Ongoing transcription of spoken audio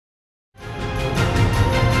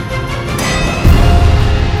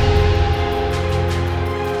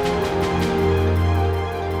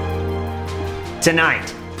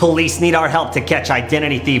Tonight, police need our help to catch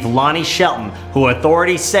identity thief Lonnie Shelton, who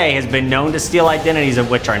authorities say has been known to steal identities of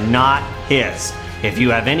which are not his. If you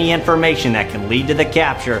have any information that can lead to the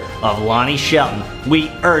capture of Lonnie Shelton, we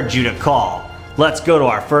urge you to call. Let's go to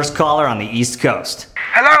our first caller on the East Coast.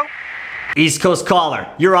 Hello? East Coast caller,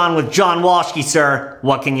 you're on with John Walshki, sir.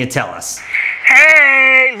 What can you tell us?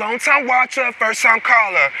 Hey, long-time watcher, first-time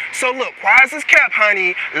caller. So look, why is this cap,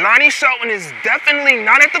 honey? Lonnie Shelton is definitely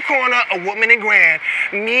not at the corner of Woodman and Grand.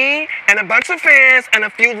 Me and a bunch of fans and a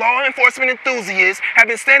few law enforcement enthusiasts have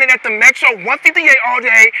been standing at the Metro 158 all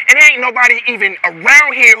day, and there ain't nobody even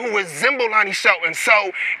around here who resemble Lonnie Shelton.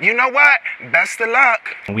 So, you know what? Best of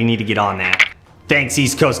luck. We need to get on that. Thanks,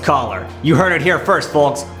 East Coast caller. You heard it here first,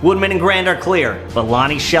 folks. Woodman and Grand are clear, but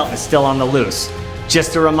Lonnie Shelton is still on the loose.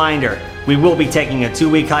 Just a reminder, we will be taking a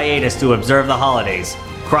 2-week hiatus to observe the holidays.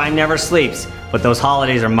 Crime never sleeps, but those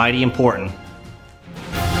holidays are mighty important.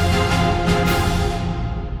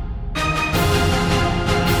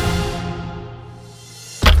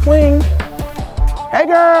 Swing. Hey,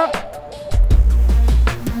 girl.